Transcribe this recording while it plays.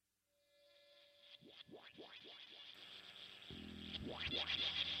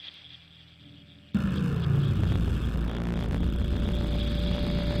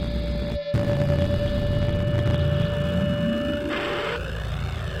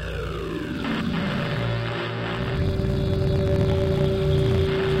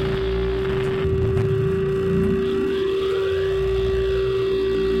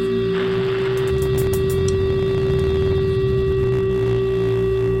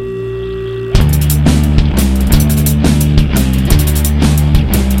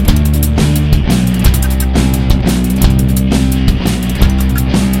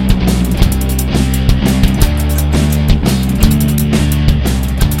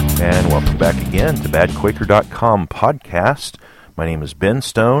To badquaker.com podcast. My name is Ben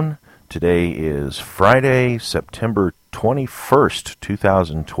Stone. Today is Friday, September 21st,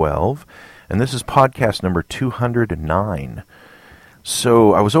 2012, and this is podcast number 209.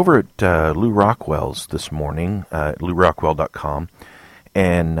 So I was over at Lou Rockwell's this morning, at LouRockwell.com,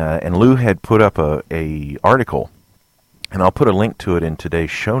 and Lou had put up a article, and I'll put a link to it in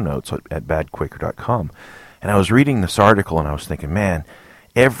today's show notes at badquaker.com. And I was reading this article, and I was thinking, man,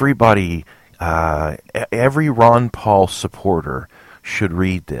 every Ron Paul supporter should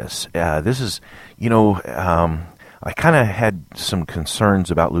read this. This is, I kind of had some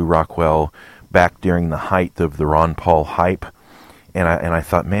concerns about Lou Rockwell back during the height of the Ron Paul hype, and I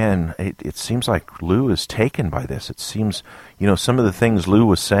thought, man, it seems like Lou is taken by this. It seems, some of the things Lou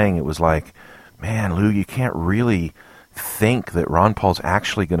was saying, it was like, man, Lou, you can't really think that Ron Paul's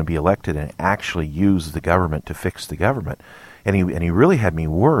actually going to be elected and actually use the government to fix the government. And he really had me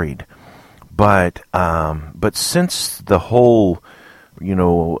worried. But since the whole,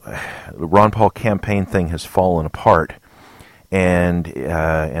 Ron Paul campaign thing has fallen apart, and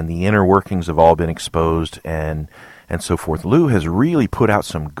the inner workings have all been exposed, and so forth, Lou has really put out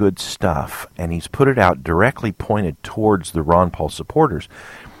some good stuff, and he's put it out directly pointed towards the Ron Paul supporters.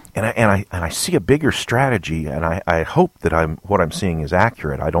 And I see a bigger strategy, and I hope that what I'm seeing is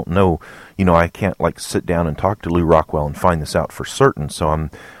accurate. I don't know, I can't sit down and talk to Lou Rockwell and find this out for certain. So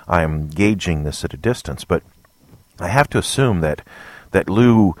I'm gauging this at a distance. But I have to assume that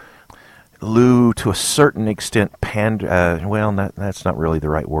Lou to a certain extent that's not really the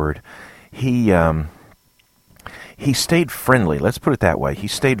right word. He stayed friendly. Let's put it that way. He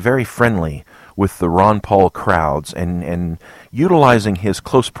stayed very friendly with the Ron Paul crowds, and utilizing his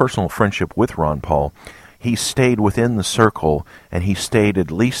close personal friendship with Ron Paul, he stayed within the circle, and he stayed at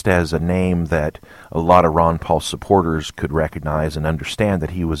least as a name that a lot of Ron Paul supporters could recognize and understand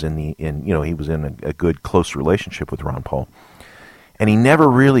that he was in a good close relationship with Ron Paul. And he never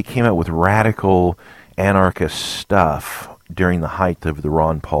really came out with radical anarchist stuff during the height of the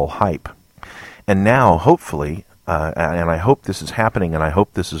Ron Paul hype. And now, hopefully, and I hope this is happening, and I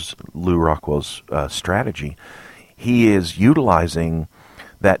hope this is Lou Rockwell's strategy, he is utilizing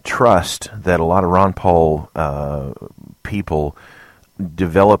that trust that a lot of Ron Paul people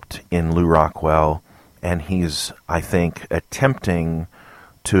developed in Lou Rockwell, and he's, I think, attempting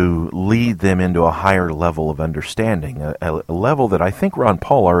to lead them into a higher level of understanding, a level that I think Ron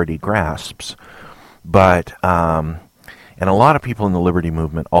Paul already grasps, but and a lot of people in the liberty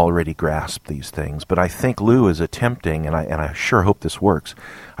movement already grasp these things, but I think Lou is attempting, and I sure hope this works,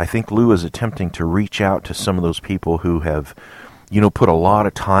 I think Lou is attempting to reach out to some of those people who have, put a lot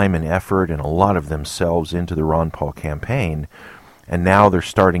of time and effort and a lot of themselves into the Ron Paul campaign, and now they're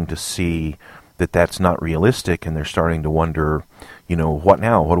starting to see that that's not realistic, and they're starting to wonder, what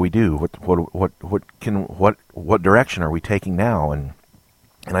now? What do we do? What direction are we taking now? And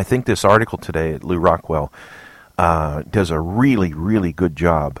I think this article today at Lou Rockwell does a really, really good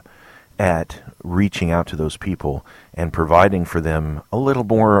job at reaching out to those people and providing for them a little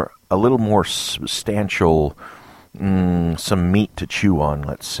more substantial, some meat to chew on,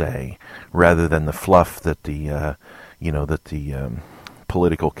 let's say, rather than the fluff that the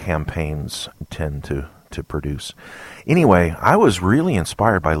political campaigns tend to produce. Anyway, I was really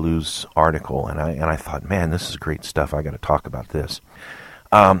inspired by Lou's article, and I thought, man, this is great stuff. I got to talk about this.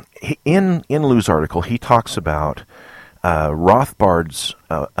 In Lou's article, he talks about Rothbard's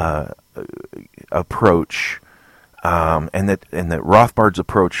approach, and that Rothbard's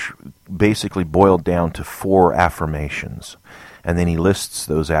approach basically boiled down to 4 affirmations, and then he lists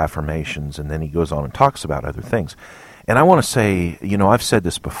those affirmations, and then he goes on and talks about other things. And I want to say, I've said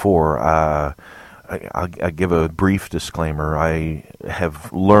this before. I'll give a brief disclaimer. I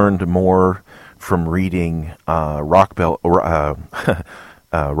have learned more from reading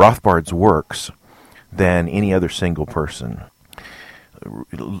Rothbard's works than any other single person.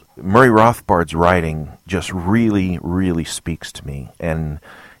 Murray Rothbard's writing just really, really speaks to me, and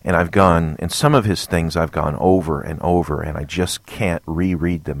And and some of his things I've gone over and over, and I just can't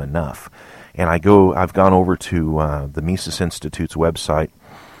reread them enough. And I've gone over to the Mises Institute's website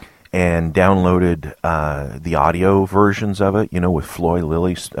and downloaded the audio versions of it, with Floyd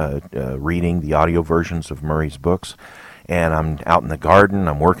Lilly reading the audio versions of Murray's books. And I'm out in the garden,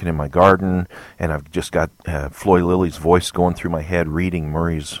 I'm working in my garden, and I've just got Floyd Lilly's voice going through my head, reading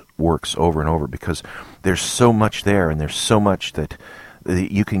Murray's works over and over, because there's so much there, and there's so much that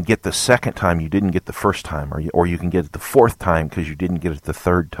you can get the second time you didn't get the first time, or you can get it the fourth time because you didn't get it the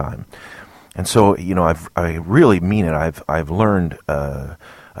third time. And so, I really mean it. I've learned a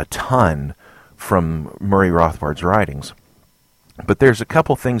ton from Murray Rothbard's writings. But there's a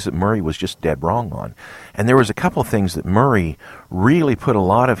couple things that Murray was just dead wrong on. And there was a couple things that Murray really put a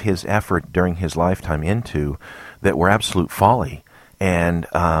lot of his effort during his lifetime into that were absolute folly. And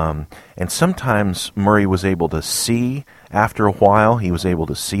sometimes Murray was able to see, after a while, he was able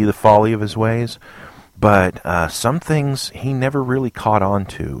to see the folly of his ways. But some things he never really caught on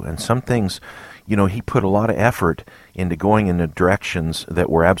to. And some things, he put a lot of effort into going in the directions that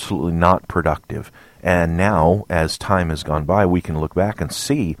were absolutely not productive. And now, as time has gone by, we can look back and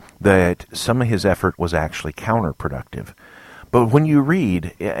see that some of his effort was actually counterproductive. But when you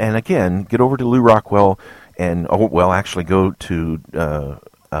read, and again, get over to Lou Rockwell and, actually go to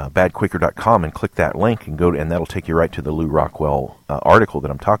badquaker.com and click that link and and that'll take you right to the Lou Rockwell article that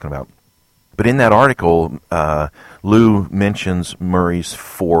I'm talking about. But in that article, Lou mentions Murray's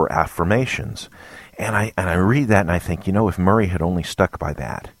 4 affirmations. And I read that and I think, if Murray had only stuck by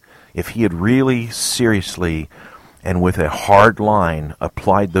that, if he had really seriously and with a hard line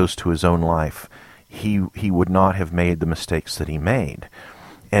applied those to his own life, he would not have made the mistakes that he made.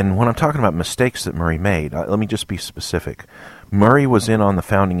 And when I'm talking about mistakes that Murray made, let me just be specific. Murray was in on the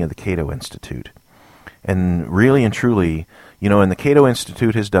founding of the Cato Institute. And really and truly, and the Cato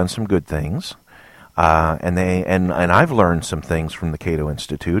Institute has done some good things. And I've learned some things from the Cato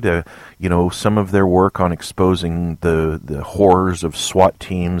Institute. Some of their work on exposing the horrors of SWAT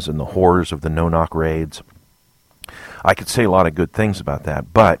teams and the horrors of the no-knock raids. I could say a lot of good things about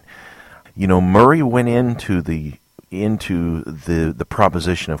that, but Murray went into the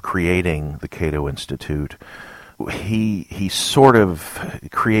proposition of creating the Cato Institute. He sort of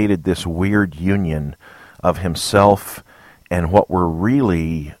created this weird union of himself and what were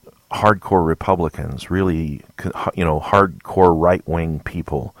really hardcore Republicans, really, hardcore right-wing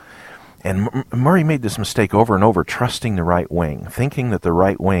people. And Murray made this mistake over and over, trusting the right wing, thinking that the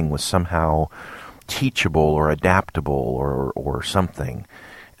right wing was somehow teachable or adaptable or something.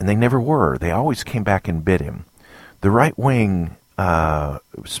 And they never were. They always came back and bit him. The right wing,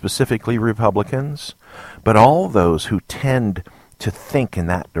 specifically Republicans, but all those who tend to think in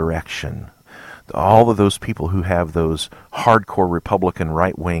that direction, all of those people who have those hardcore Republican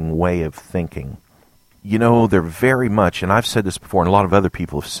right-wing way of thinking, they're very much, and I've said this before, and a lot of other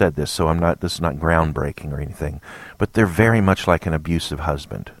people have said this, so this is not groundbreaking or anything, but they're very much like an abusive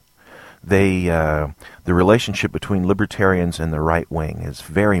husband. The relationship between libertarians and the right wing is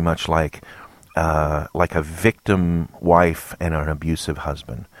very much like a victim wife and an abusive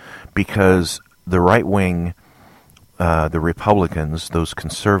husband, because the right wing, the Republicans, those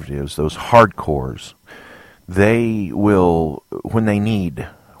conservatives, those hardcores, they will, when they need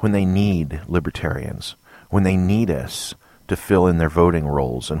libertarians, when they need us to fill in their voting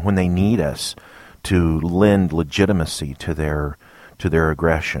roles, and when they need us to lend legitimacy to their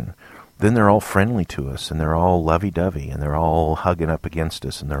aggression, then they're all friendly to us, and they're all lovey-dovey, and they're all hugging up against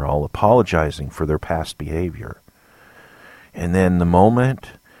us, and they're all apologizing for their past behavior. And then the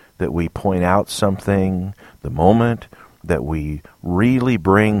moment that we point out something, the moment that we really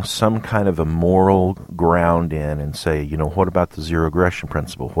bring some kind of a moral ground in and say, what about the zero aggression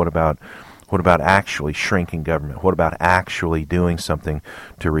principle? What about actually shrinking government? What about actually doing something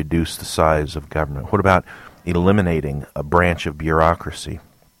to reduce the size of government? What about eliminating a branch of bureaucracy?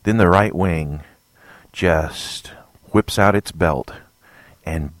 Then the right wing just whips out its belt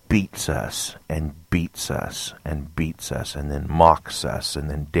and beats us and beats us and beats us and then mocks us and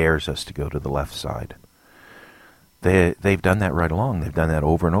then dares us to go to the left side. They've done that right along. They've done that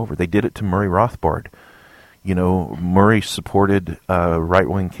over and over. They did it to Murray Rothbard. Murray supported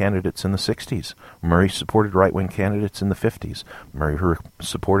right-wing candidates in the 60s. Murray supported right-wing candidates in the 50s. Murray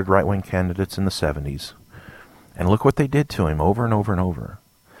supported right-wing candidates in the 70s. And look what they did to him over and over and over.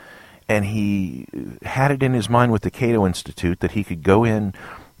 And he had it in his mind with the Cato Institute that he could go in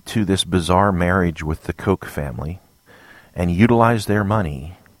to this bizarre marriage with the Koch family and utilize their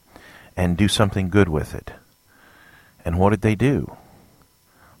money and do something good with it. And what did they do?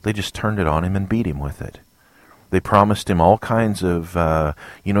 They just turned it on him and beat him with it. They promised him all kinds of,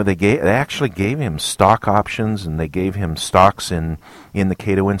 they actually gave him stock options, and they gave him stocks in the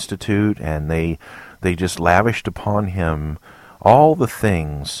Cato Institute, and they just lavished upon him all the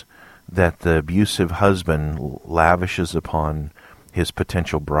things that the abusive husband lavishes upon his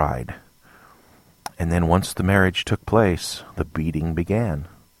potential bride. And then once the marriage took place, the beating began.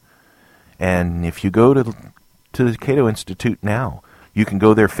 And if you go to the Cato Institute now, you can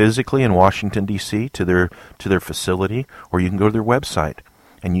go there physically in Washington, D.C., to their facility, or you can go to their website,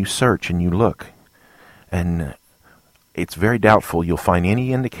 and you search and you look. And it's very doubtful you'll find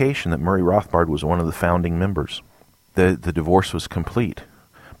any indication that Murray Rothbard was one of the founding members. The divorce was complete.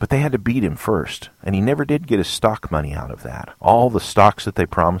 But they had to beat him first, and he never did get his stock money out of that. All the stocks that they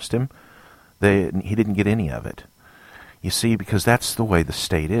promised him, he didn't get any of it. You see, because that's the way the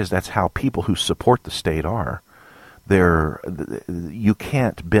state is. That's how people who support the state are. You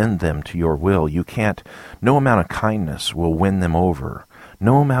can't bend them to your will. No amount of kindness will win them over.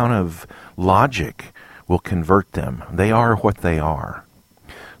 No amount of logic will convert them. They are what they are.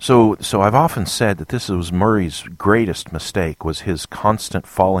 So I've often said that this was Murray's greatest mistake, was his constant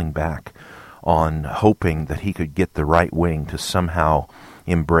falling back on hoping that he could get the right wing to somehow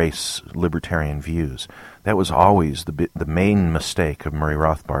embrace libertarian views. That was always the main mistake of Murray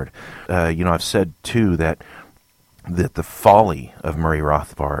Rothbard. I've said too that the folly of Murray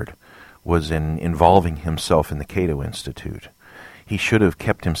Rothbard was in involving himself in the Cato Institute. He should have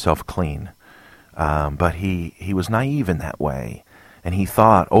kept himself clean, but he was naive in that way. And he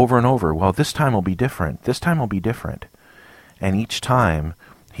thought over and over, well, this time will be different. This time will be different. And each time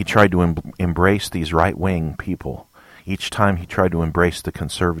he tried to embrace these right-wing people. Each time he tried to embrace the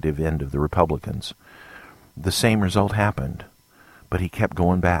conservative end of the Republicans. The same result happened. But he kept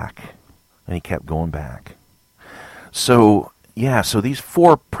going back. And he kept going back. So these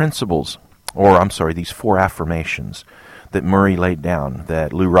four principles, these four affirmations that Murray laid down,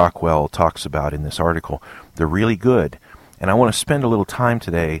 that Lou Rockwell talks about in this article, they're really good. And I want to spend a little time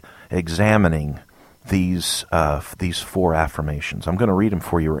today examining these four affirmations. I'm going to read them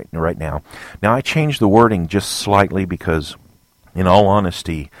for you right now. Now, I changed the wording just slightly because, in all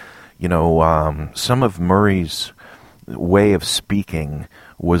honesty, some of Murray's way of speaking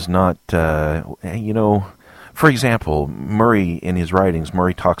was not, for example, Murray, in his writings,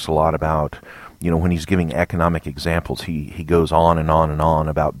 Murray talks a lot about, when he's giving economic examples, he goes on and on and on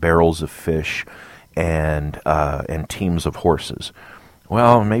about barrels of fish and teams of horses.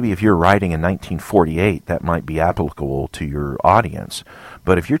 Well, maybe if you're writing in 1948, that might be applicable to your audience.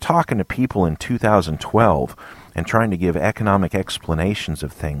 But if you're talking to people in 2012 and trying to give economic explanations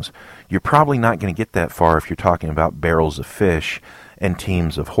of things, you're probably not going to get that far if you're talking about barrels of fish and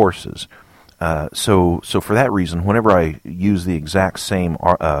teams of horses. So for that reason, whenever I use the exact same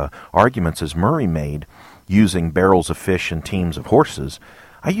arguments as Murray made, using barrels of fish and teams of horses,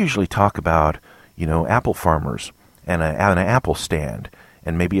 I usually talk about apple farmers and an apple stand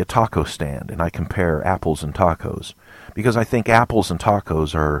and maybe a taco stand, and I compare apples and tacos because I think apples and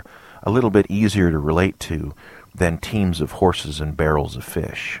tacos are a little bit easier to relate to than teams of horses and barrels of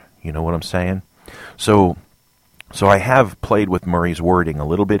fish. You know what I'm saying? So I have played with Murray's wording a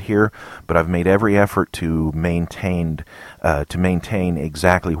little bit here, but I've made every effort to maintain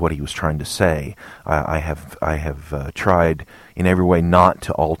exactly what he was trying to say. I have tried in every way not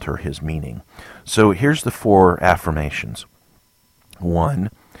to alter his meaning. So here's the four affirmations. 1.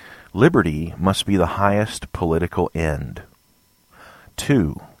 Liberty must be the highest political end.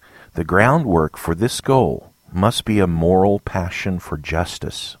 2. The groundwork for this goal must be a moral passion for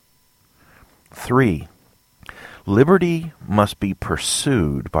justice. 3. Liberty must be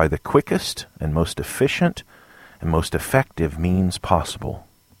pursued by the quickest and most efficient and most effective means possible.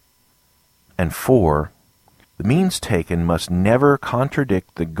 And 4. The means taken must never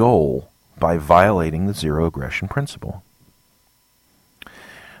contradict the goal by violating the zero aggression principle.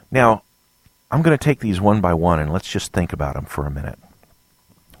 Now, I'm going to take these one by one and let's just think about them for a minute.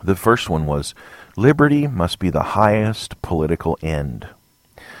 The first one was, liberty must be the highest political end.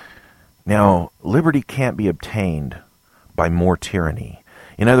 Now, liberty can't be obtained by more tyranny.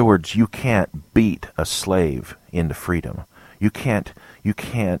 In other words, you can't beat a slave into freedom. You can't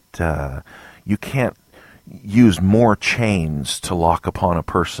use more chains to lock upon a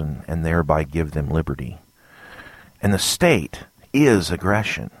person and thereby give them liberty. And the state is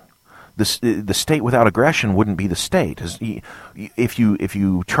aggression. The state without aggression wouldn't be the state. If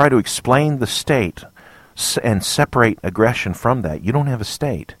you try to explain the state and separate aggression from that, you don't have a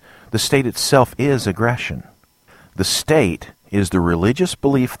state. The state itself is aggression. The state is the religious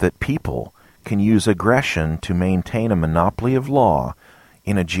belief that people can use aggression to maintain a monopoly of law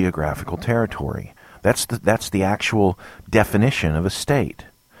in a geographical territory. That's the actual definition of a state.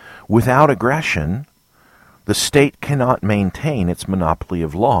 Without aggression, the state cannot maintain its monopoly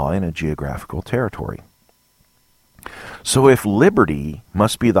of law in a geographical territory. So if liberty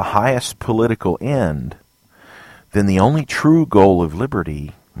must be the highest political end, then the only true goal of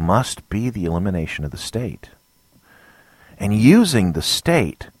liberty must be the elimination of the state. And using the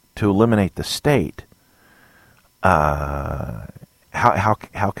state to eliminate the state, how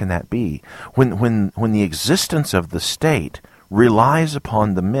can that be? When the existence of the state relies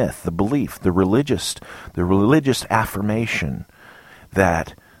upon the myth, the belief, the religious affirmation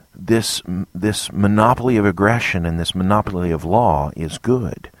that this monopoly of aggression and this monopoly of law is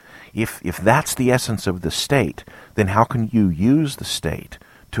good. If that's the essence of the state, then how can you use the state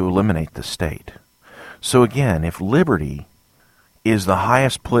to eliminate the state? So again, if liberty is the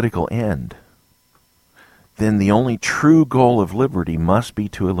highest political end, then the only true goal of liberty must be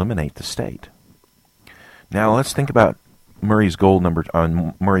to eliminate the state. Now let's think about Murray's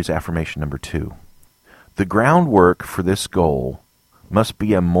affirmation number 2. The groundwork for this goal must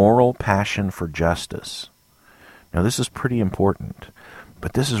be a moral passion for justice. Now this is pretty important,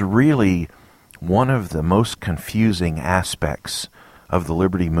 but this is really one of the most confusing aspects of the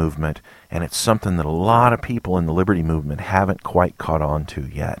liberty movement, and it's something that a lot of people in the liberty movement haven't quite caught on to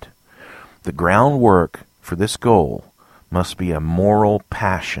yet. The groundwork for this goal must be a moral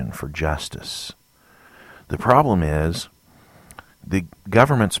passion for justice. The problem is the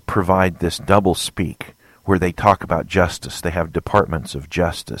governments provide this double speak where they talk about justice. They have departments of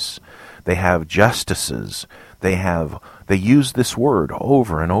justice. They have justices. They use this word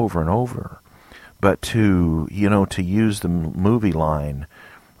over and over and over. But to use the movie line,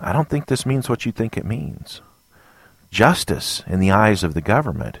 I don't think this means what you think it means. Justice, in the eyes of the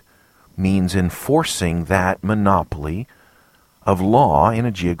government, means enforcing that monopoly of law in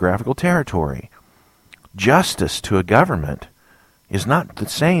a geographical territory. Justice to a government is not the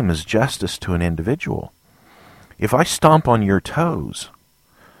same as justice to an individual. If I stomp on your toes,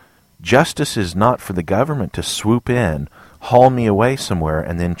 justice is not for the government to swoop in, haul me away somewhere,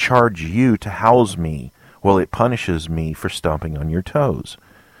 and then charge you to house me while it punishes me for stomping on your toes.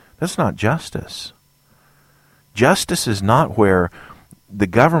 That's not justice. Justice is not where the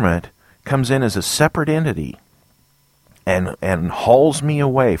government comes in as a separate entity and hauls me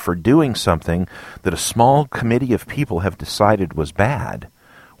away for doing something that a small committee of people have decided was bad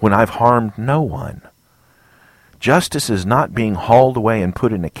when I've harmed no one. Justice is not being hauled away and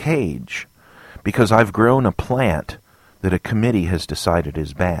put in a cage because I've grown a plant that a committee has decided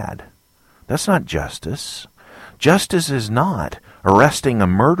is bad. That's not justice. Justice is not arresting a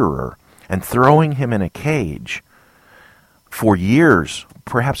murderer and throwing him in a cage for years,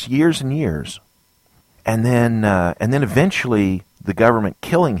 perhaps years and years, and then eventually the government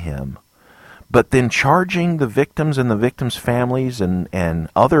killing him, but then charging the victims and the victims' families and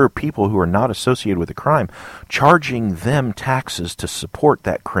other people who are not associated with the crime, charging them taxes to support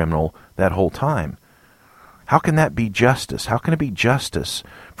that criminal that whole time. How can that be justice? How can it be justice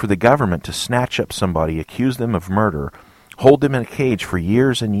for the government to snatch up somebody, accuse them of murder, hold them in a cage for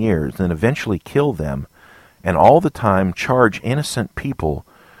years and years, then eventually kill them, and all the time charge innocent people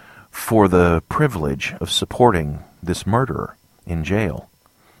for the privilege of supporting this murderer in jail?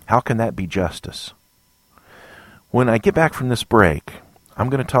 How can that be justice? When I get back from this break, I'm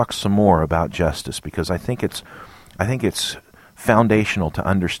going to talk some more about justice because I think it's foundational to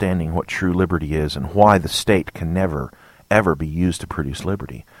understanding what true liberty is and why the state can never, ever be used to produce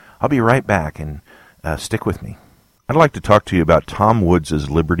liberty. I'll be right back, and stick with me. I'd like to talk to you about Tom Woods'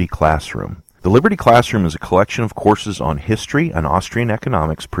 Liberty Classroom. The Liberty Classroom is a collection of courses on history and Austrian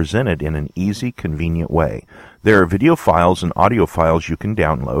economics presented in an easy, convenient way. There are video files and audio files you can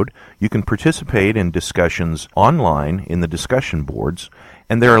download. You can participate in discussions online in the discussion boards,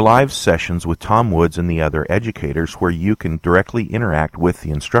 and there are live sessions with Tom Woods and the other educators where you can directly interact with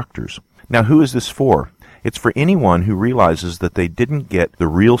the instructors. Now, who is this for? It's for anyone who realizes that they didn't get the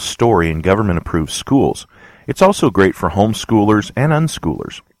real story in government-approved schools. It's also great for homeschoolers and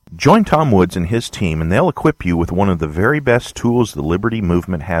unschoolers. Join Tom Woods and his team, and they'll equip you with one of the very best tools the Liberty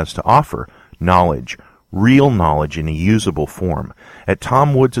Movement has to offer: knowledge, real knowledge in a usable form. At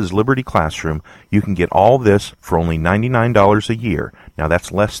Tom Woods' Liberty Classroom, you can get all this for only $99 a year. Now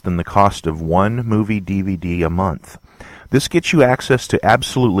that's less than the cost of one movie DVD a month. This gets you access to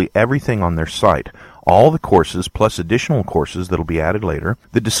absolutely everything on their site. All the courses, plus additional courses that'll be added later,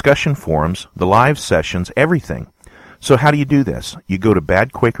 the discussion forums, the live sessions, everything. So how do you do this? You go to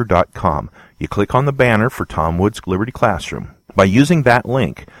badquaker.com. You click on the banner for Tom Woods' Liberty Classroom. By using that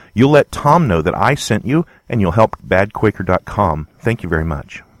link, you'll let Tom know that I sent you, and you'll help badquaker.com. Thank you very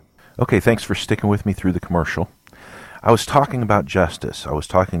much. Okay, thanks for sticking with me through the commercial. I was talking about justice. I was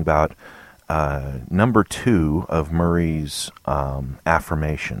talking about number 2 of Murray's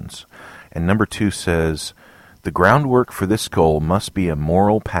Affirmations. And number 2 says, the groundwork for this goal must be a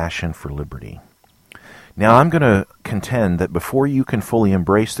moral passion for liberty. Now, I'm going to contend that before you can fully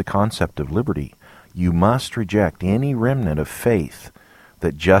embrace the concept of liberty, you must reject any remnant of faith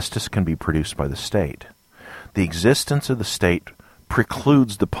that justice can be produced by the state. The existence of the state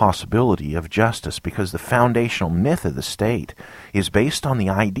precludes the possibility of justice because the foundational myth of the state is based on the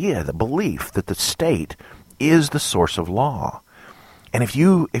idea, the belief that the state is the source of law. And if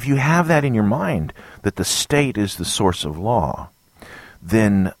you have that in your mind, that the state is the source of law,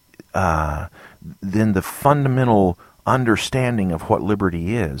 then the fundamental understanding of what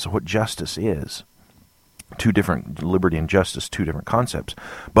liberty is, what justice is, liberty and justice, two different concepts,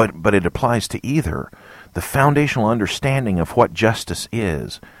 but it applies to either. The foundational understanding of what justice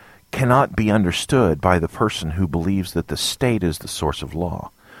is cannot be understood by the person who believes that the state is the source of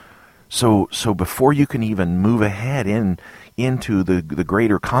law. So before you can even move ahead into the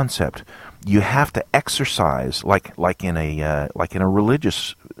greater concept, you have to exercise like in a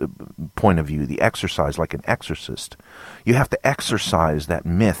religious point of view, the exercise like an exorcist. You have to exercise that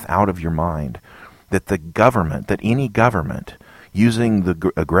myth out of your mind that any government using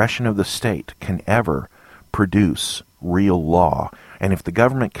the aggression of the state can ever produce real law. And if the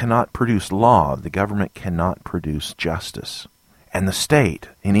government cannot produce law, the government cannot produce justice. And the state,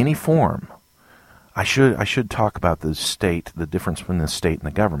 in any form, I should talk about the state, the difference between the state and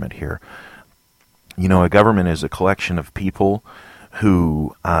the government here. You know, a government is a collection of people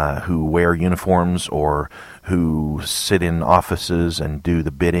who wear uniforms or who sit in offices and do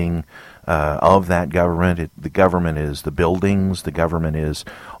the bidding of that government. The government is the buildings. The government is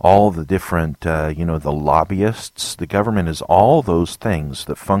all the different, the lobbyists. The government is all those things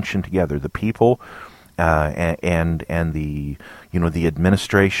that function together. The people and the the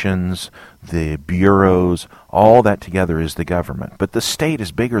administrations, the bureaus, all that together is the government. But the state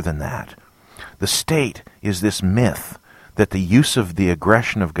is bigger than that. The state is this myth that the use of the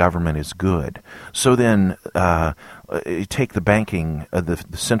aggression of government is good. So then, take the banking, the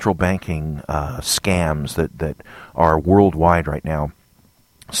central banking scams that are worldwide right now.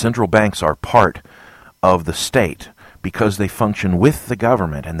 Central banks are part of the state because they function with the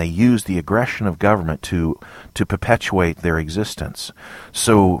government and they use the aggression of government to perpetuate their existence.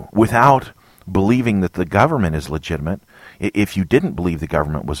 So without believing that the government is legitimate, if you didn't believe the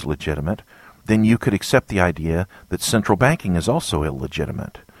government was legitimate, then you could accept the idea that central banking is also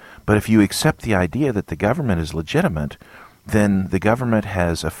illegitimate. But if you accept the idea that the government is legitimate, then the government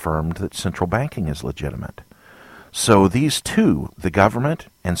has affirmed that central banking is legitimate. So these two, the government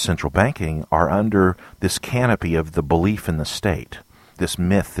and central banking, are under this canopy of the belief in the state, this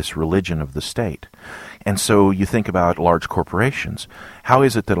myth, this religion of the state. And so you think about large corporations. How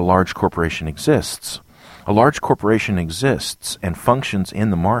is it that a large corporation exists? A large corporation exists and functions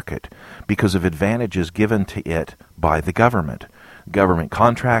in the market because of advantages given to it by the government. Government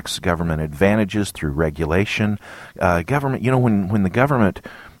contracts, government advantages through regulation. Government, when the government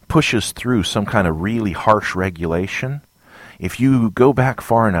pushes through some kind of really harsh regulation, if you go back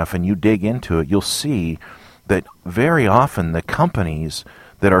far enough and you dig into it, you'll see that very often the companies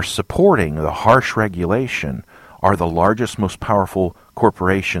that are supporting the harsh regulation are the largest, most powerful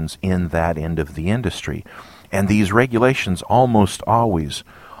corporations in that end of the industry. And these regulations almost always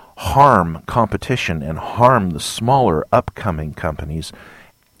harm competition and harm the smaller upcoming companies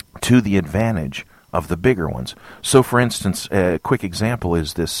to the advantage of the bigger ones. So, for instance, a quick example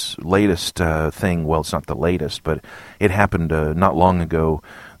is this latest thing. Well, it's not the latest, but it happened not long ago,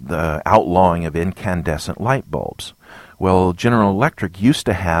 the outlawing of incandescent light bulbs. Well, General Electric used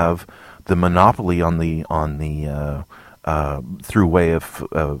to have the monopoly on the through way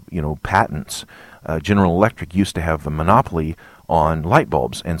of patents. General Electric used to have a monopoly on light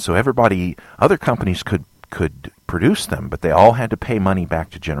bulbs, and so other companies could produce them, but they all had to pay money back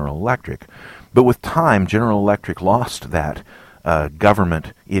to General Electric. But with time, General Electric lost that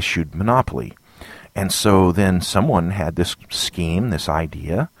government-issued monopoly. And so then someone had this scheme, this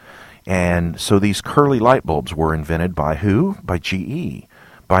idea, and so these curly light bulbs were invented by who? By GE,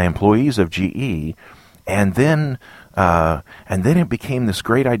 by employees of GE, and then it became this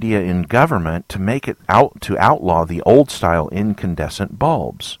great idea in government to outlaw the old-style incandescent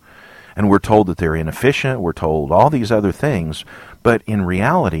bulbs. And we're told that they're inefficient, we're told all these other things, but in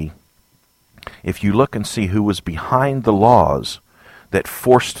reality, if you look and see who was behind the laws that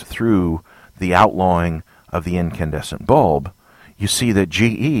forced through the outlawing of the incandescent bulb, you see that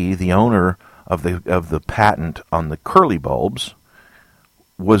GE, the owner of the patent on the curly bulbs,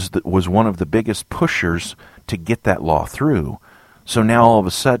 was one of the biggest pushers to get that law through. So now all of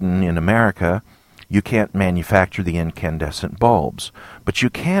a sudden in America, you can't manufacture the incandescent bulbs, but you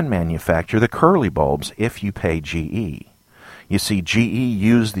can manufacture the curly bulbs if you pay GE. You see, GE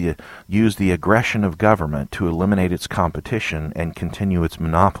used the aggression of government to eliminate its competition and continue its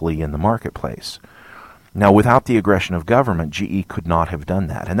monopoly in the marketplace. Now, without the aggression of government, GE could not have done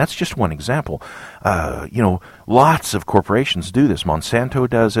that. And that's just one example. Lots of corporations do this. Monsanto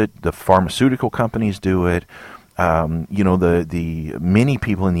does it. The pharmaceutical companies do it. The many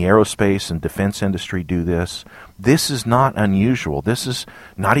people in the aerospace and defense industry do this. This is not unusual. This is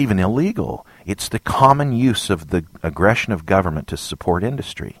not even illegal. It's the common use of the aggression of government to support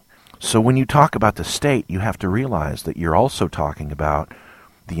industry. So when you talk about the state, you have to realize that you're also talking about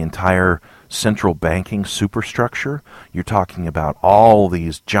the entire central banking superstructure. You're talking about all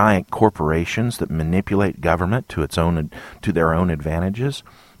these giant corporations that manipulate government to their own advantages.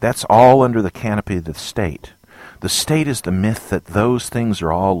 That's all under the canopy of the state. The state is the myth that those things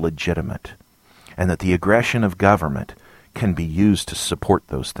are all legitimate and that the aggression of government can be used to support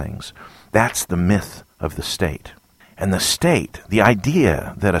those things. That's the myth of the state. And the state, the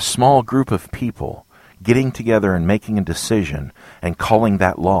idea that a small group of people getting together and making a decision and calling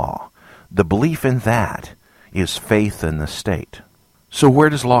that law, the belief in that is faith in the state. So where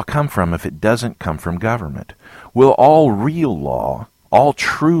does law come from if it doesn't come from government? Well, all real law, all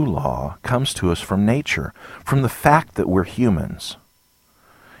true law comes to us from nature, from the fact that we're humans.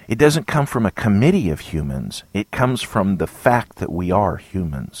 It doesn't come from a committee of humans. It comes from the fact that we are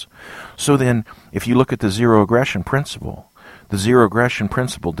humans. So then, if you look at the zero aggression principle, the zero aggression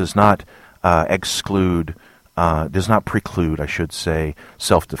principle does not preclude,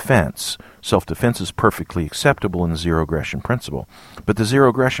 self-defense. Self-defense is perfectly acceptable in the zero aggression principle. But the zero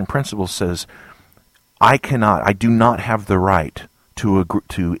aggression principle says, I do not have the right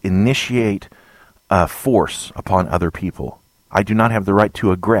to initiate force upon other people. I do not have the right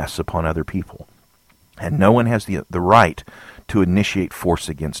to aggress upon other people. And no one has the right to initiate force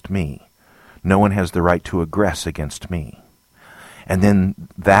against me. No one has the right to aggress against me. And then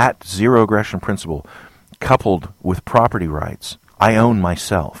that zero aggression principle, coupled with property rights, I own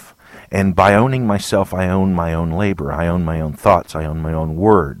myself. And by owning myself, I own my own labor. I own my own thoughts. I own my own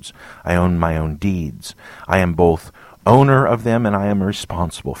words. I own my own deeds. I am both owner of them and I am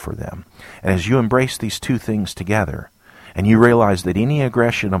responsible for them. And as you embrace these two things together, and you realize that any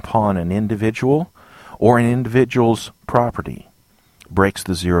aggression upon an individual or an individual's property breaks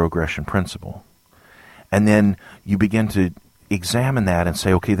the zero aggression principle. And then you begin to examine that and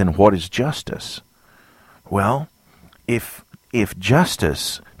say, okay, then what is justice? Well, if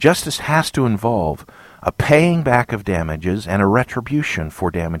justice has to involve a paying back of damages and a retribution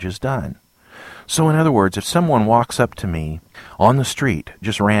for damages done. So in other words, if someone walks up to me on the street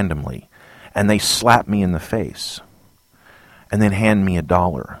just randomly and they slap me in the face and then hand me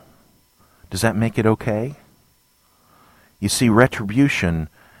 $1, does that make it okay? You see, retribution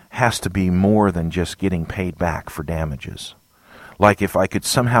has to be more than just getting paid back for damages. Like if I could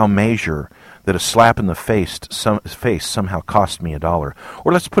somehow measure that a slap in the face somehow cost me $1.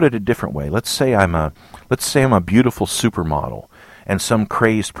 Or let's put it a different way. Let's say I'm a beautiful supermodel and some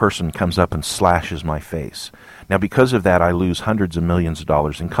crazed person comes up and slashes my face. Now because of that I lose hundreds of millions of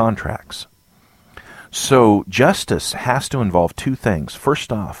dollars in contracts. So justice has to involve two things.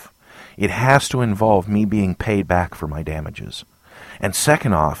 First off, it has to involve me being paid back for my damages. And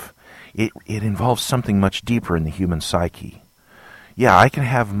second off, it involves something much deeper in the human psyche. Yeah, I can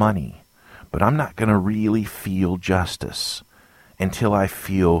have money, but I'm not going to really feel justice until I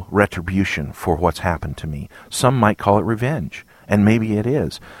feel retribution for what's happened to me. Some might call it revenge, and maybe it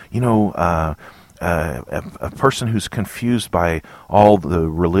is. A person who's confused by all the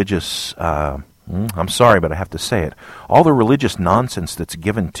religious, I'm sorry, but I have to say it, all the religious nonsense that's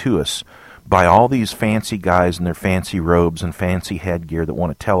given to us by all these fancy guys in their fancy robes and fancy headgear that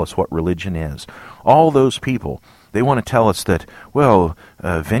want to tell us what religion is. All those people, they want to tell us that,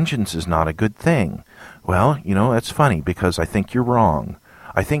 vengeance is not a good thing. Well, that's funny because I think you're wrong.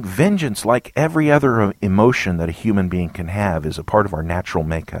 I think vengeance, like every other emotion that a human being can have, is a part of our natural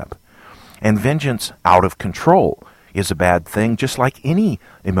makeup. And vengeance out of control is a bad thing, just like any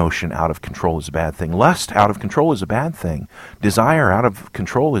emotion out of control is a bad thing. Lust out of control is a bad thing. Desire out of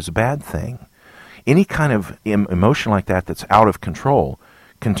control is a bad thing. Any kind of emotion like that that's out of control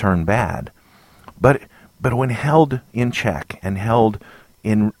can turn bad. But when held in check and held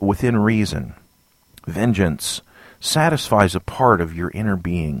within reason, vengeance satisfies a part of your inner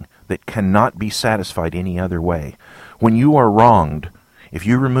being that cannot be satisfied any other way. When you are wronged, if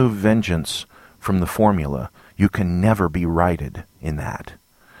you remove vengeance from the formula, you can never be righted in that.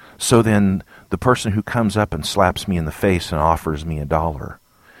 So then the person who comes up and slaps me in the face and offers me $1,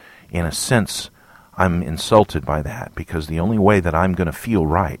 in a sense, I'm insulted by that, because the only way that I'm going to feel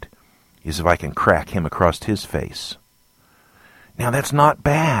right is if I can crack him across his face. Now, that's not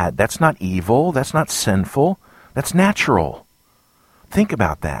bad. That's not evil. That's not sinful. That's natural. Think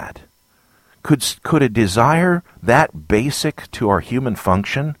about that. Could a desire that basic to our human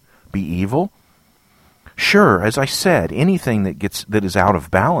function be evil? Sure, as I said, anything that is out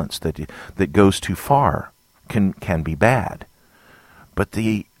of balance, that goes too far, can be bad. But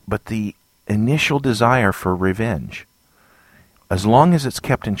the initial desire for revenge, as long as it's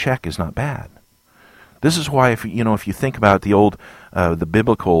kept in check, is not bad. This is why, if you think about the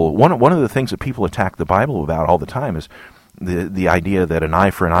biblical, one of the things that people attack the Bible about all the time is the idea that an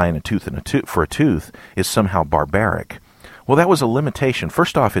eye for an eye and a tooth for a tooth is somehow barbaric. Well, that was a limitation.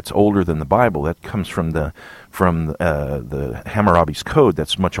 First off, it's older than the Bible. That comes from the Hammurabi's Code.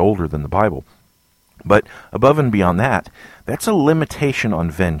 That's much older than the Bible. But above and beyond that, that's a limitation on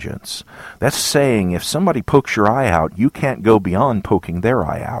vengeance. That's saying if somebody pokes your eye out, you can't go beyond poking their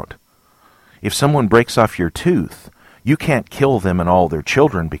eye out. If someone breaks off your tooth, you can't kill them and all their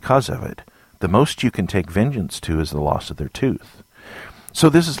children because of it. The most you can take vengeance to is the loss of their tooth. So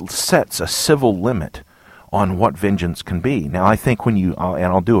this sets a civil limit on what vengeance can be. Now, I think and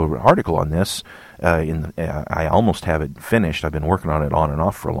I'll do an article on this, I almost have it finished. I've been working on it on and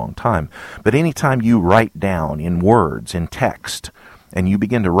off for a long time. But anytime you write down in words, in text, and you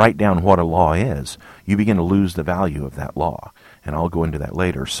begin to write down what a law is, you begin to lose the value of that law. And I'll go into that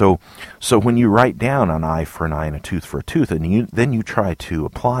later. So when you write down an eye for an eye and a tooth for a tooth, and then you try to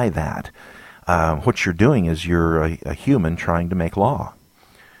apply that, what you're doing is you're a human trying to make law.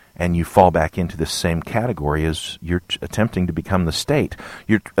 And you fall back into this same category as you're attempting to become the state.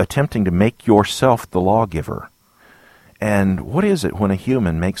 You're attempting to make yourself the lawgiver. And what is it when a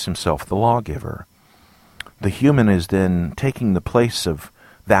human makes himself the lawgiver? The human is then taking the place of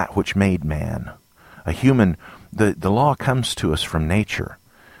that which made man. A human, the law comes to us from nature.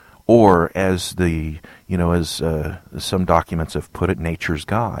 Or as some documents have put it, nature's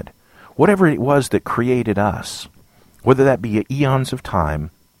God. Whatever it was that created us, whether that be eons of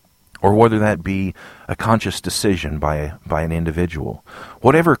time, or whether that be a conscious decision by an individual.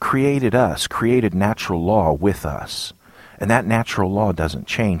 Whatever created us, created natural law with us. And that natural law doesn't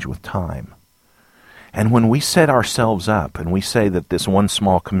change with time. And when we set ourselves up and we say that this one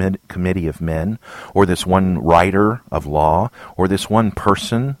small committee of men, or this one writer of law, or this one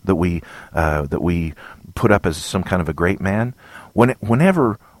person that we put up as some kind of a great man,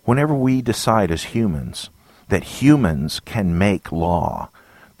 whenever we decide as humans that humans can make law,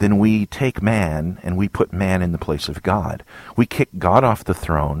 then we take man and we put man in the place of God. We kick God off the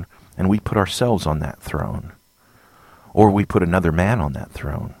throne and we put ourselves on that throne. Or we put another man on that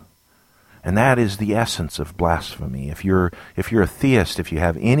throne. And that is the essence of blasphemy. If you're a theist, if you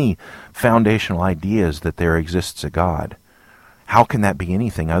have any foundational ideas that there exists a God, how can that be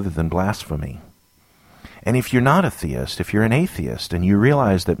anything other than blasphemy? And if you're not a theist, if you're an atheist, and you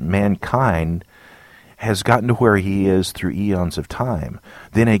realize that mankind has gotten to where he is through eons of time,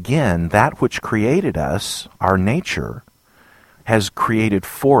 then again, that which created us, our nature, has created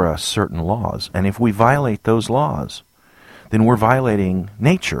for us certain laws. And if we violate those laws, then we're violating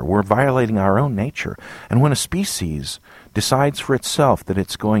nature. We're violating our own nature. And when a species decides for itself that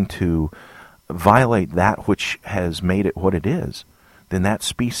it's going to violate that which has made it what it is, then that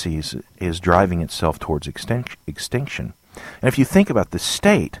species is driving itself towards extinction. And if you think about the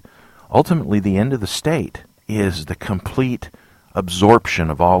state, ultimately the end of the state is the complete absorption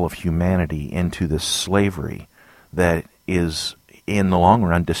of all of humanity into this slavery that is, in the long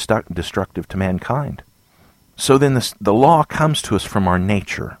run, destructive to mankind. So then the law comes to us from our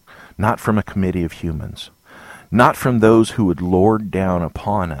nature, not from a committee of humans, not from those who would lord down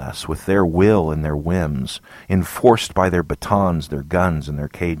upon us with their will and their whims, enforced by their batons, their guns, and their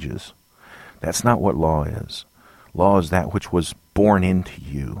cages. That's not what law is. Law is that which was born into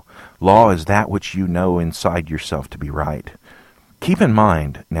you. Law is that which you know inside yourself to be right. Keep in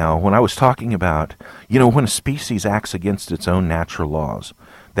mind, now, when I was talking about, when a species acts against its own natural laws,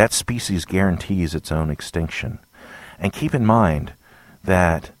 that species guarantees its own extinction. And keep in mind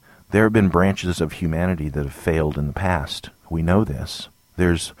that there have been branches of humanity that have failed in the past. We know this.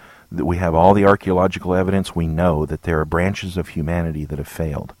 We have all the archaeological evidence. We know that there are branches of humanity that have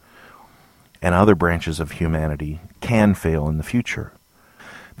failed. And other branches of humanity can fail in the future.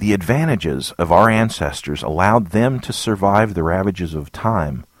 The advantages of our ancestors allowed them to survive the ravages of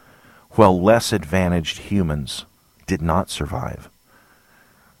time, while less advantaged humans did not survive.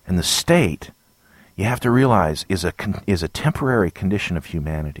 And the state, you have to realize, is a temporary condition of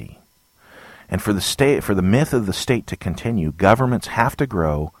humanity. And for the myth of the state to continue, governments have to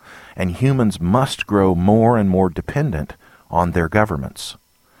grow, and humans must grow more and more dependent on their governments.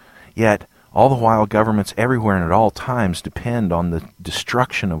 Yet, all the while, governments everywhere and at all times depend on the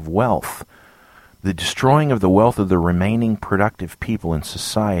destruction of wealth. The destroying of the wealth of the remaining productive people in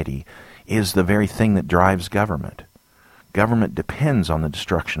society is the very thing that drives government. Government depends on the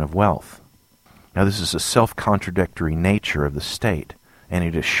destruction of wealth. Now, this is a self-contradictory nature of the state, and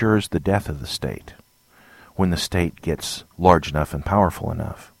it assures the death of the state when the state gets large enough and powerful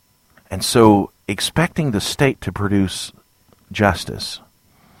enough. And so, expecting the state to produce justice,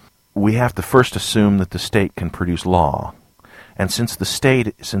 we have to first assume that the state can produce law. And since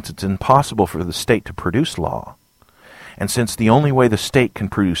it's impossible for the state to produce law, and since the only way the state can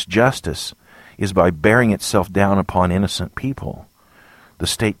produce justice is by bearing itself down upon innocent people, the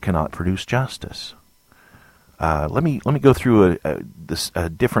state cannot produce justice. Let me go through a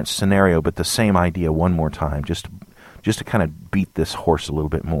different scenario, but the same idea one more time, just to kind of beat this horse a little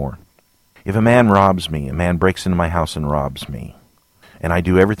bit more. If a man robs me, a man breaks into my house and robs me, and I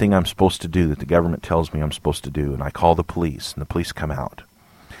do everything I'm supposed to do that the government tells me I'm supposed to do, and I call the police, and the police come out,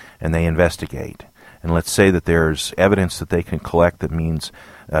 and they investigate. And let's say that there's evidence that they can collect that means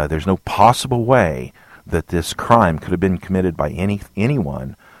there's no possible way that this crime could have been committed by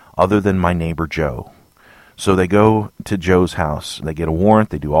anyone other than my neighbor Joe. So they go to Joe's house. They get a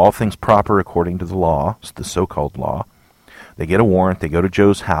warrant. They do all things proper according to the law, the so-called law. They get a warrant. They go to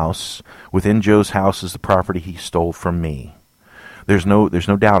Joe's house. Within Joe's house is the property he stole from me. There's no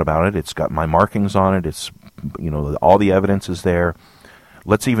doubt about it. It's got my markings on it. It's, all the evidence is there.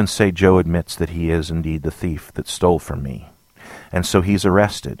 Let's even say Joe admits that he is indeed the thief that stole from me. And so he's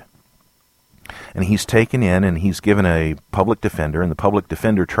arrested. And he's taken in and he's given a public defender, and the public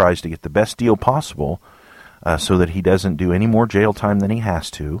defender tries to get the best deal possible so that he doesn't do any more jail time than he has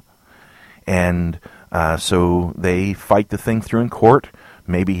to. And so they fight the thing through in court.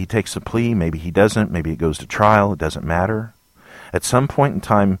 Maybe he takes a plea, maybe he doesn't, maybe it goes to trial, it doesn't matter. At some point in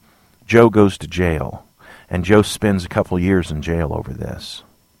time, Joe goes to jail, and Joe spends a couple years in jail over this.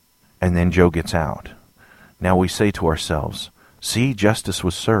 And then Joe gets out. Now we say to ourselves, see, justice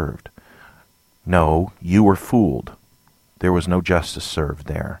was served. No, you were fooled. There was no justice served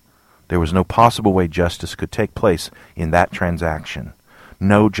there. There was no possible way justice could take place in that transaction.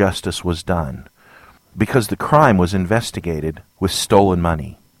 No justice was done, because the crime was investigated with stolen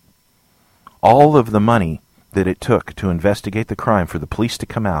money. All of the money that it took to investigate the crime for the police to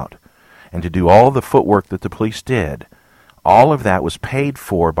come out and to do all the footwork that the police did, all of that was paid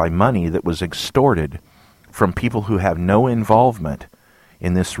for by money that was extorted from people who have no involvement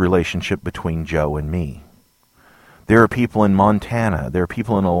in this relationship between Joe and me. There are people in Montana, there are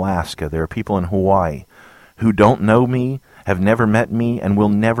people in Alaska, there are people in Hawaii who don't know me, have never met me, and will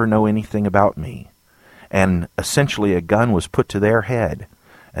never know anything about me. And essentially a gun was put to their head,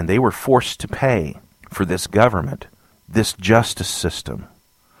 and they were forced to pay for this government, this justice system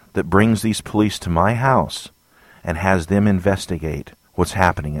that brings these police to my house and has them investigate what's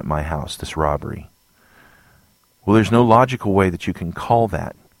happening at my house, this robbery. Well, there's no logical way that you can call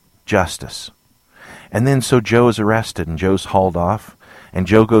that justice. And then so Joe is arrested and Joe's hauled off, and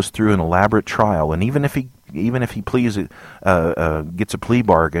Joe goes through an elaborate trial, and even if he gets a plea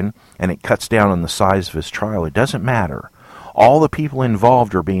bargain and it cuts down on the size of his trial, it doesn't matter. All the people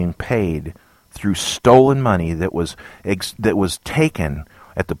involved are being paid through stolen money that was taken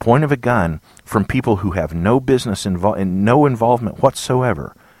at the point of a gun from people who have no business and no involvement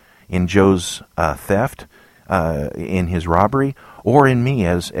whatsoever in Joe's theft, in his robbery, or in me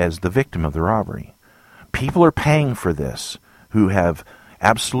as the victim of the robbery. People are paying for this who have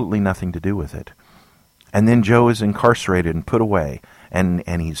absolutely nothing to do with it. And then Joe is incarcerated and put away,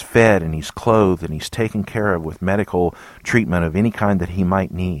 and he's fed and he's clothed and he's taken care of with medical treatment of any kind that he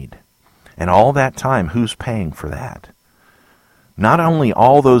might need. And all that time, who's paying for that? Not only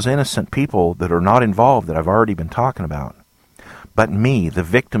all those innocent people that are not involved that I've already been talking about, but me, the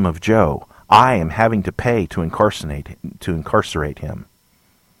victim of Joe. I am having to pay to incarcerate him.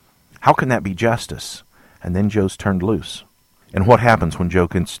 How can that be justice? And then Joe's turned loose. And what happens when Joe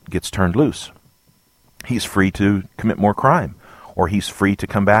gets turned loose? He's free to commit more crime, or he's free to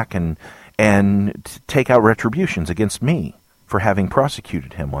come back and take out retributions against me for having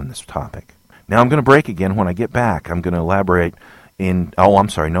prosecuted him on this topic. Now I'm going to break again. When I get back, I'm going to elaborate I'm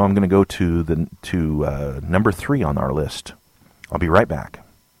going to go to number 3 on our list. I'll be right back.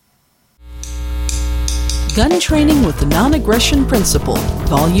 Gun Training with the Non-Aggression Principle,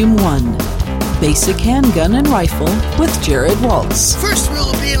 Volume 1. Basic Handgun and Rifle with Jared Waltz. First rule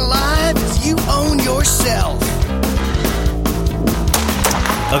of being alive is you own yourself.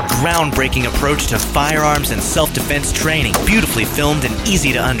 A groundbreaking approach to firearms and self-defense training. Beautifully filmed and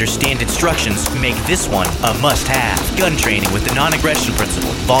easy to understand instructions make this one a must-have. Gun Training with the Non-Aggression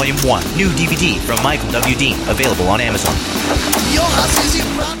Principle, Volume 1. New DVD from Michael W. Dean. Available on Amazon.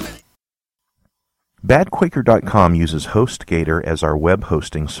 BadQuaker.com uses HostGator as our web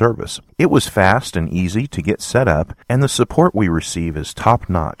hosting service. It was fast and easy to get set up, and the support we receive is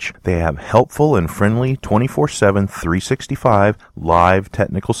top-notch. They have helpful and friendly 24/7, 365 live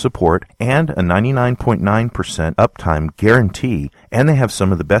technical support and a 99.9% uptime guarantee, and they have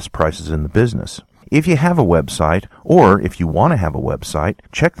some of the best prices in the business. If you have a website, or if you want to have a website,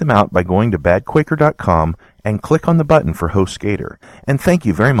 check them out by going to badquaker.com and click on the button for HostGator. And thank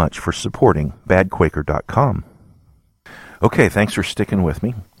you very much for supporting badquaker.com. Okay, thanks for sticking with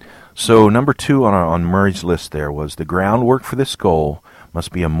me. So number 2 on Murray's list there was the groundwork for this goal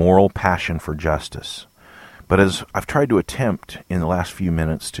must be a moral passion for justice. But as I've tried to attempt in the last few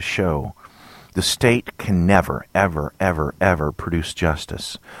minutes to show, the state can never, ever, ever, ever produce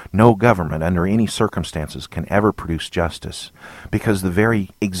justice. No government under any circumstances can ever produce justice, because the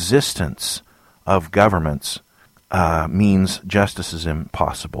very existence of governments means justice is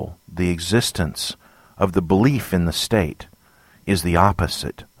impossible. The existence of the belief in the state is the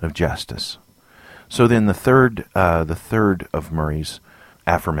opposite of justice. So then the third of Murray's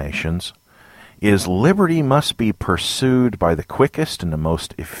affirmations is liberty must be pursued by the quickest and the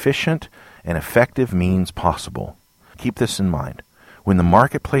most efficient and effective means possible. Keep this in mind. When the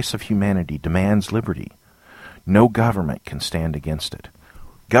marketplace of humanity demands liberty, no government can stand against it.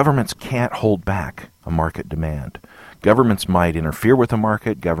 Governments can't hold back a market demand. Governments might interfere with a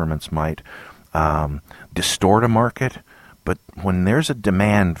market. Governments might distort a market. But when there's a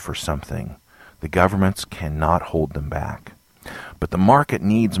demand for something, the governments cannot hold them back. But the market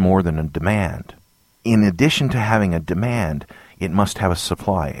needs more than a demand. In addition to having a demand, it must have a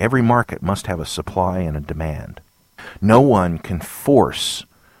supply. Every market must have a supply and a demand. No one can force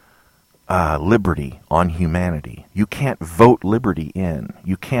liberty on humanity. You can't vote liberty in.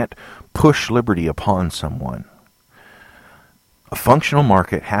 You can't push liberty upon someone. A functional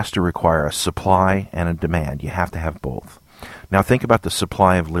market has to require a supply and a demand. You have to have both. Now think about the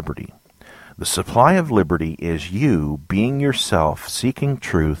supply of liberty. The supply of liberty is you being yourself, seeking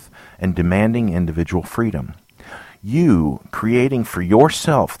truth, and demanding individual freedom. You creating for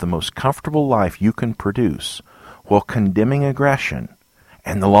yourself the most comfortable life you can produce while condemning aggression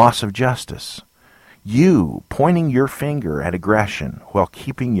and the loss of justice. You pointing your finger at aggression while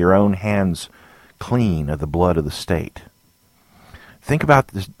keeping your own hands clean of the blood of the state. Think about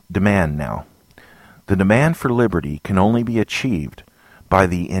this demand now. The demand for liberty can only be achieved by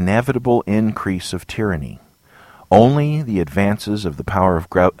the inevitable increase of tyranny. Only the advances of the power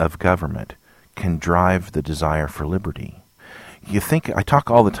of government can drive the desire for liberty. I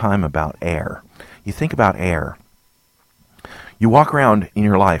talk all the time about air. You think about air. You walk around in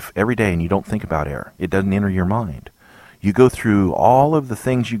your life every day and you don't think about air. It doesn't enter your mind. You go through all of the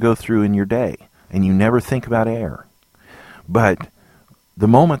things you go through in your day and you never think about air. But the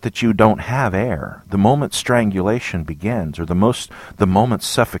moment that you don't have air, the moment strangulation begins, or the moment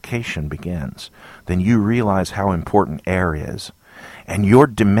suffocation begins, then you realize how important air is. And your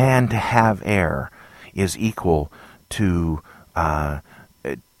demand to have air is equal to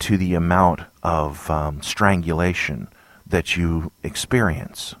the amount of strangulation that you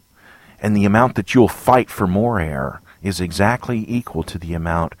experience. And the amount that you'll fight for more air is exactly equal to the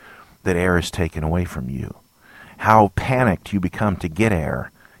amount that air is taken away from you. How panicked you become to get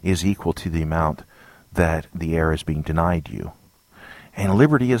air is equal to the amount that the air is being denied you. And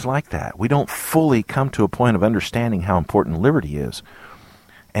liberty is like that. We don't fully come to a point of understanding how important liberty is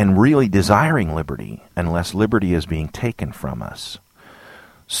and really desiring liberty unless liberty is being taken from us.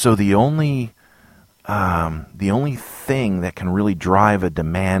 So the only thing that can really drive a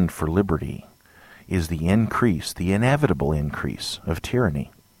demand for liberty is the inevitable increase of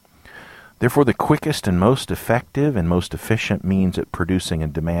tyranny. Therefore, the quickest and most effective and most efficient means at producing a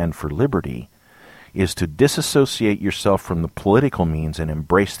demand for liberty is to disassociate yourself from the political means and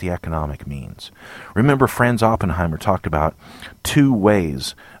embrace the economic means. Remember, Franz Oppenheimer talked about two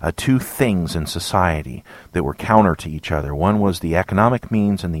things in society that were counter to each other. One was the economic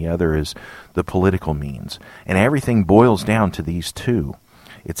means and the other is the political means. And everything boils down to these two.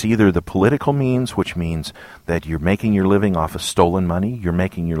 It's either the political means, which means that you're making your living off of stolen money, you're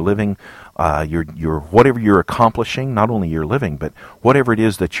making your living, whatever you're accomplishing, not only your living, but whatever it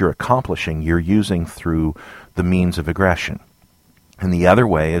is that you're accomplishing, you're using through the means of aggression. And the other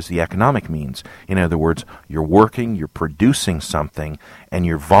way is the economic means. In other words, you're working, you're producing something, and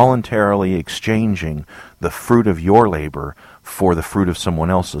you're voluntarily exchanging the fruit of your labor for the fruit of someone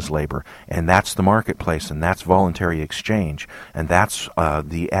else's labor. And that's the marketplace, and that's voluntary exchange, and that's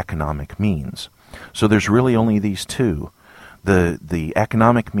the economic means. So there's really only these two, the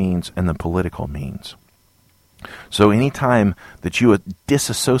economic means and the political means. So anytime that you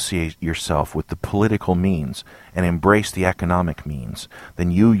disassociate yourself with the political means and embrace the economic means, then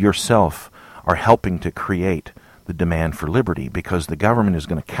you yourself are helping to create the demand for liberty, because the government is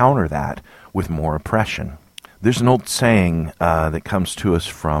going to counter that with more oppression. There's an old saying that comes to us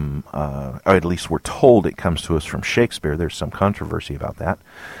from, or at least we're told it comes to us from Shakespeare. There's some controversy about that.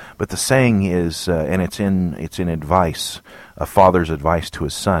 But the saying is, and it's in advice, a father's advice to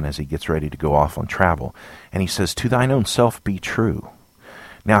his son as he gets ready to go off on travel. And he says, "To thine own self be true."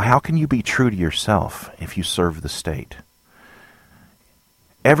 Now, how can you be true to yourself if you serve the state?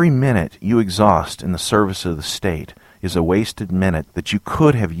 Every minute you exhaust in the service of the state is a wasted minute that you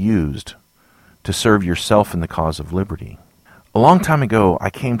could have used to serve yourself in the cause of liberty. A long time ago,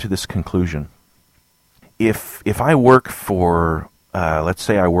 I came to this conclusion. If I work for, let's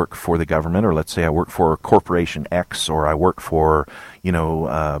say I work for the government, or let's say I work for Corporation X, or I work for,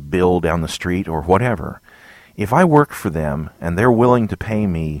 Bill down the street, or whatever. If I work for them and they're willing to pay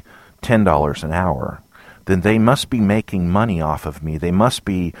me $10 an hour, then they must be making money off of me.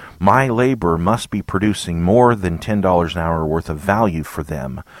 My labor must be producing more than $10 an hour worth of value for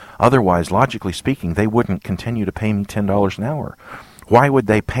them. Otherwise, logically speaking, they wouldn't continue to pay me $10 an hour. Why would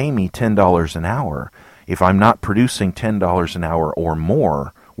they pay me $10 an hour if I'm not producing $10 an hour or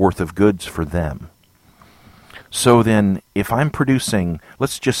more worth of goods for them? So then, if I'm producing,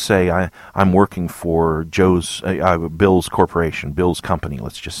 let's just say I'm working for Bill's corporation, Bill's company,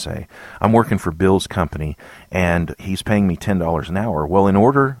 let's just say. I'm working for Bill's company, and he's paying me $10 an hour. Well, in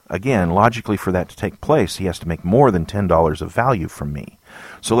order, again, logically for that to take place, he has to make more than $10 of value from me.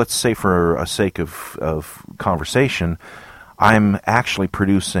 So let's say, for a sake of conversation, I'm actually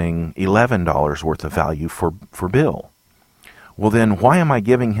producing $11 worth of value for Bill. Well, then, why am I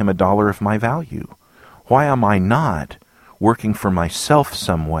giving him $1 of my value? Why am I not working for myself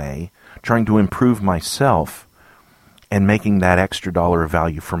some way, trying to improve myself and making that extra dollar of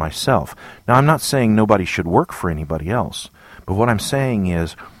value for myself? Now, I'm not saying nobody should work for anybody else, but what I'm saying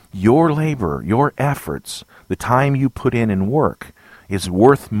is your labor, your efforts, the time you put in work is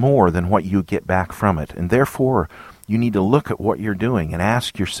worth more than what you get back from it. And therefore, you need to look at what you're doing and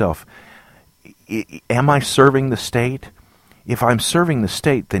ask yourself, am I serving the state? If I'm serving the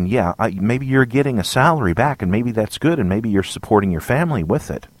state, then yeah, maybe you're getting a salary back, and maybe that's good, and maybe you're supporting your family with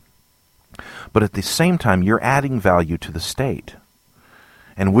it. But at the same time, you're adding value to the state.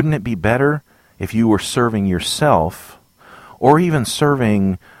 And wouldn't it be better if you were serving yourself, or even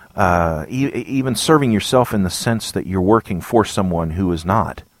serving yourself in the sense that you're working for someone who is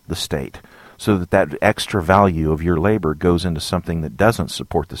not the state, so that extra value of your labor goes into something that doesn't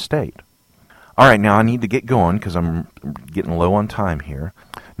support the state? All right, now I need to get going because I'm getting low on time here.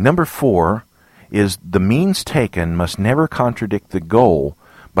 Number 4 is the means taken must never contradict the goal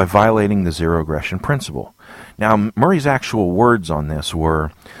by violating the zero aggression principle. Now, Murray's actual words on this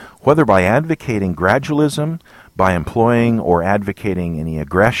were, whether by advocating gradualism, by employing or advocating any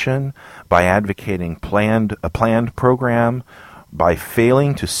aggression, by advocating a planned program, by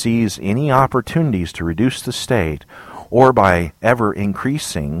failing to seize any opportunities to reduce the state, or by ever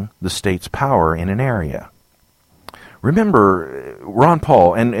increasing the state's power in an area. Remember, Ron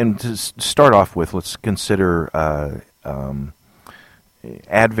Paul, and to start off with, let's consider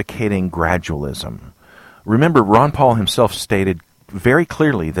advocating gradualism. Remember, Ron Paul himself stated very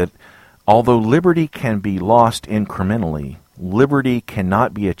clearly that although liberty can be lost incrementally, liberty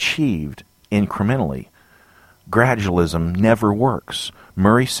cannot be achieved incrementally. Gradualism never works.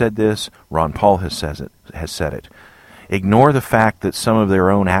 Murray said this, Ron Paul has said it. Ignore the fact that some of their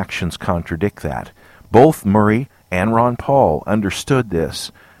own actions contradict that. Both Murray and Ron Paul understood this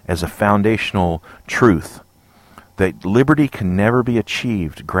as a foundational truth, that liberty can never be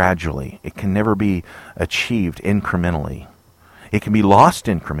achieved gradually. It can never be achieved incrementally. It can be lost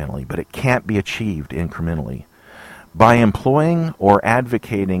incrementally, but it can't be achieved incrementally. By employing or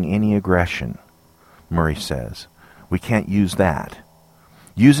advocating any aggression, Murray says, we can't use that.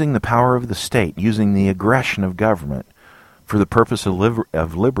 Using the power of the state, using the aggression of government for the purpose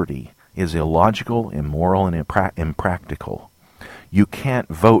of liberty is illogical, immoral, and impractical. You can't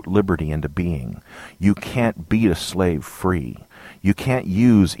vote liberty into being. You can't beat a slave free. You can't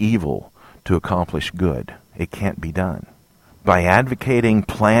use evil to accomplish good. It can't be done. by advocating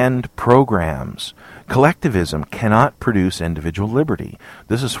planned programs. Collectivism cannot produce individual liberty.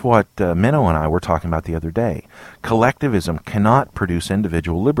 This is what Minnow and I were talking about the other day. Collectivism cannot produce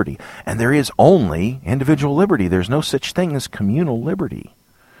individual liberty. And there is only individual liberty. There's no such thing as communal liberty.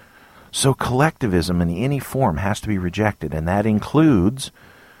 So collectivism in any form has to be rejected, and that includes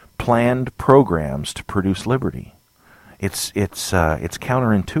planned programs to produce liberty. It's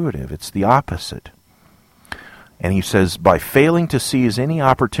counterintuitive. It's the opposite. And he says, by failing to seize any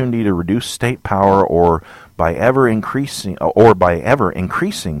opportunity to reduce state power, or by ever increasing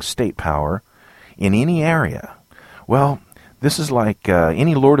state power in any area. Well, this is like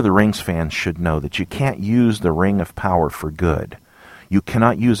any Lord of the Rings fan should know that you can't use the ring of power for good. You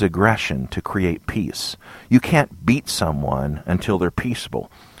cannot use aggression to create peace. You can't beat someone until they're peaceable.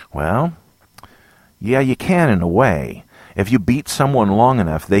 Well, yeah, you can in a way. If you beat someone long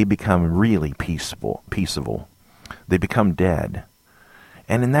enough, they become really peaceable. They become dead.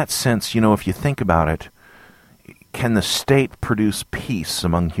 And in that sense, if you think about it, can the state produce peace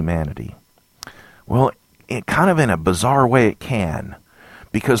among humanity? Well, kind of in a bizarre way it can.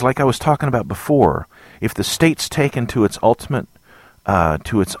 Because like I was talking about before, if the state's taken to its ultimate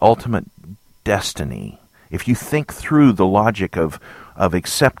destiny, if you think through the logic of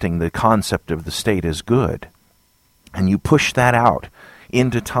accepting the concept of the state as good, and you push that out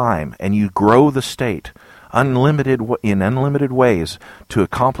into time, and you grow the state in unlimited ways to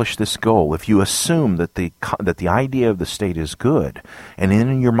accomplish this goal, if you assume that the idea of the state is good, and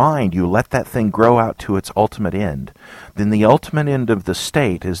in your mind you let that thing grow out to its ultimate end, then the ultimate end of the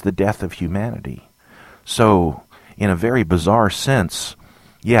state is the death of humanity. So, in a very bizarre sense,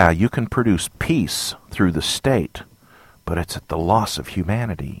 yeah, you can produce peace through the state, but it's at the loss of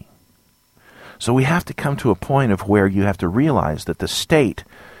humanity. So we have to come to a point of where you have to realize that the state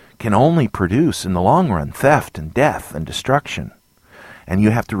can only produce, in the long run, theft and death and destruction. And you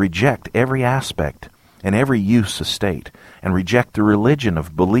have to reject every aspect and every use of state, and reject the religion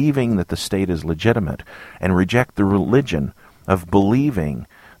of believing that the state is legitimate, and reject the religion of believing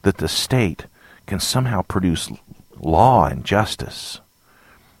that the state can somehow produce law and justice.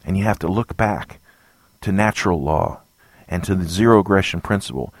 And you have to look back to natural law and to the zero aggression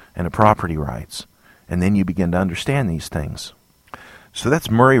principle and to property rights. And then you begin to understand these things. So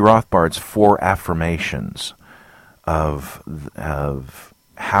that's Murray Rothbard's 4 affirmations of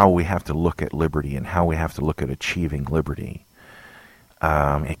how we have to look at liberty and how we have to look at achieving liberty.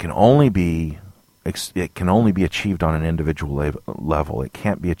 It can only be achieved on an individual level. It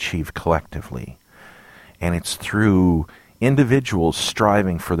can't be achieved collectively. And it's through individuals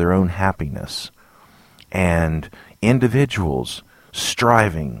striving for their own happiness, and individuals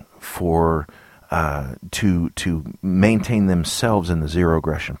striving for to maintain themselves in the zero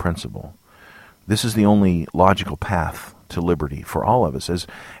aggression principle. This is the only logical path to liberty for all of us.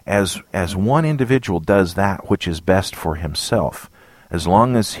 As one individual does that which is best for himself, as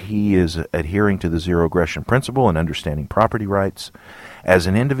long as he is adhering to the zero aggression principle and understanding property rights, as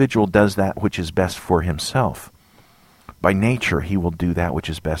an individual does that which is best for himself, by nature he will do that which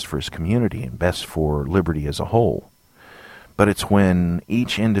is best for his community and best for liberty as a whole. But it's when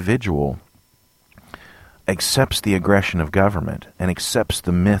each individual accepts the aggression of government and accepts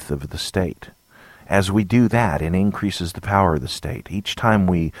the myth of the state. As we do that, it increases the power of the state. Each time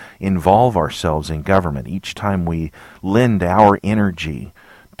we involve ourselves in government, each time we lend our energy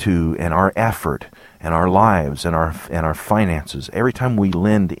to, and our effort, and our lives, and our finances, every time we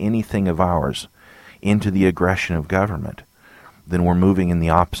lend anything of ours into the aggression of government, then we're moving in the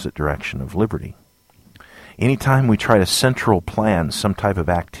opposite direction of liberty. Anytime we try to central plan some type of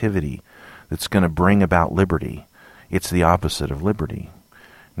activity that's going to bring about liberty, it's the opposite of liberty.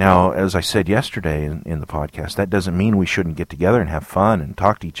 Now, as I said yesterday in the podcast, that doesn't mean we shouldn't get together and have fun and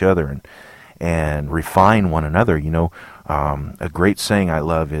talk to each other and refine one another. A great saying I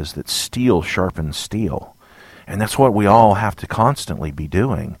love is that steel sharpens steel. And that's what we all have to constantly be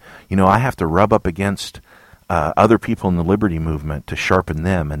doing. I have to rub up against other people in the liberty movement to sharpen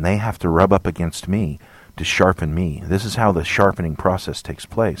them, and they have to rub up against me to sharpen me. This is how the sharpening process takes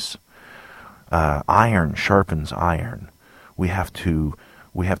place. Iron sharpens iron. We have to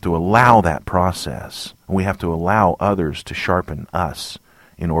allow that process. We have to allow others to sharpen us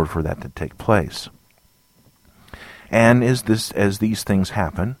in order for that to take place. And as these things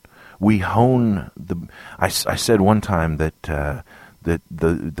happen, we hone the. I said one time that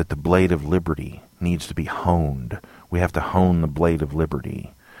the blade of liberty needs to be honed. We have to hone the blade of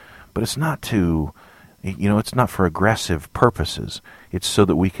liberty, but it's not to. It's not for aggressive purposes. It's so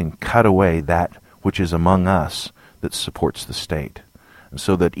that we can cut away that which is among us that supports the state. And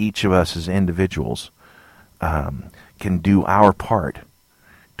so that each of us as individuals can do our part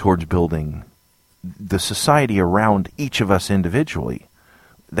towards building the society around each of us individually.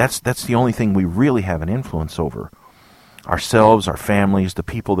 That's the only thing we really have an influence over. Ourselves, our families, the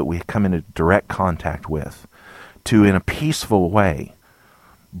people that we come into direct contact with, to, in a peaceful way,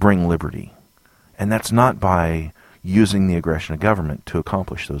 bring liberty. And that's not by using the aggression of government to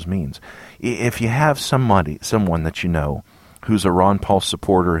accomplish those means. If you have someone that you know who's a Ron Paul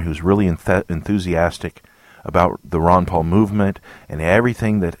supporter, who's really enthusiastic about the Ron Paul movement and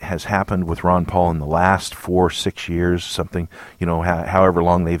everything that has happened with Ron Paul in the last 4-6 years, something, however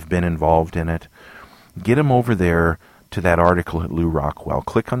long they've been involved in it, get them over there to that article at Lew Rockwell.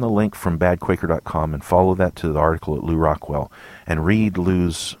 Click on the link from badquaker.com and follow that to the article at Lew Rockwell and read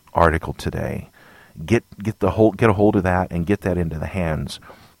Lew's article today. Get a hold of that and get that into the hands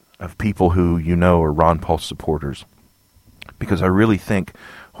of people who are Ron Paul supporters. Because I really think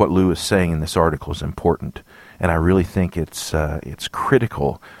what Lew is saying in this article is important, and I really think it's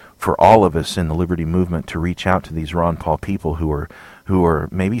critical for all of us in the liberty movement to reach out to these Ron Paul people who are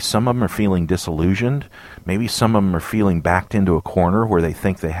maybe some of them are feeling disillusioned, maybe some of them are feeling backed into a corner where they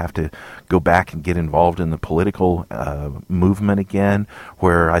think they have to go back and get involved in the political movement again,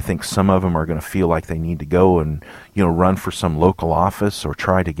 where I think some of them are going to feel like they need to go and run for some local office or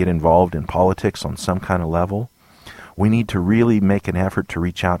try to get involved in politics on some kind of level. We need to really make an effort to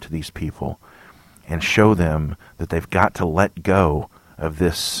reach out to these people and show them that they've got to let go of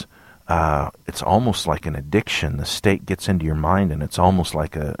this. It's almost like an addiction. The state gets into your mind, and it's almost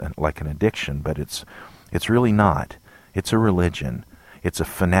like an addiction, but it's really not. It's a religion. It's a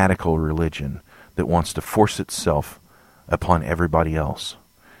fanatical religion that wants to force itself upon everybody else,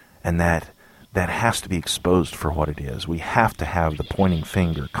 and that has to be exposed for what it is. We have to have the pointing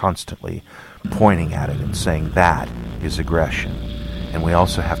finger constantly pointing at it and saying that is aggression. And we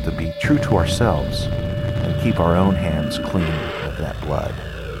also have to be true to ourselves and keep our own hands clean of that blood.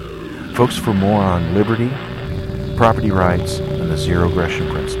 Folks, for more on liberty, property rights, and the zero aggression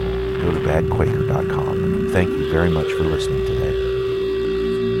principle, go to badquaker.com. Thank you very much for listening today.